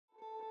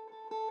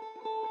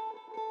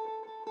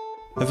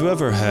Have you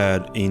ever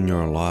had in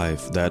your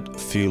life that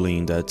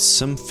feeling that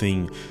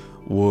something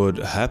would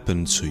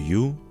happen to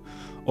you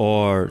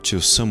or to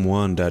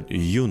someone that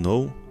you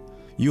know?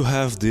 You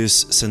have this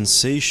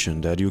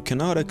sensation that you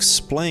cannot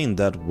explain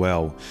that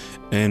well,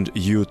 and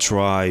you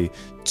try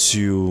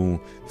to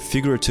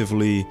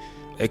figuratively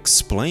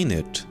explain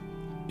it.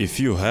 If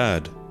you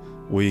had,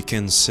 we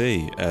can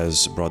say,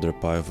 as Brother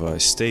Paiva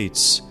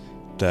states,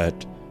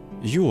 that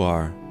you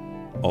are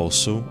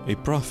also a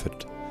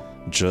prophet,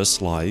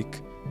 just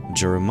like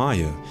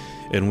Jeremiah.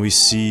 And we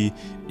see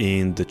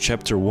in the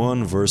chapter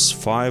 1 verse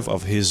 5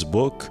 of his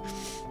book,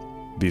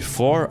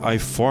 "Before I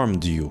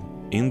formed you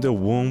in the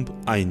womb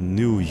I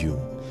knew you.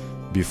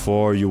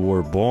 Before you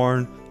were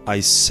born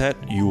I set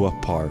you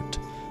apart.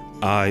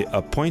 I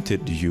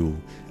appointed you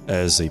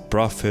as a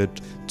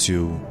prophet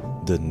to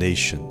the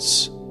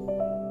nations."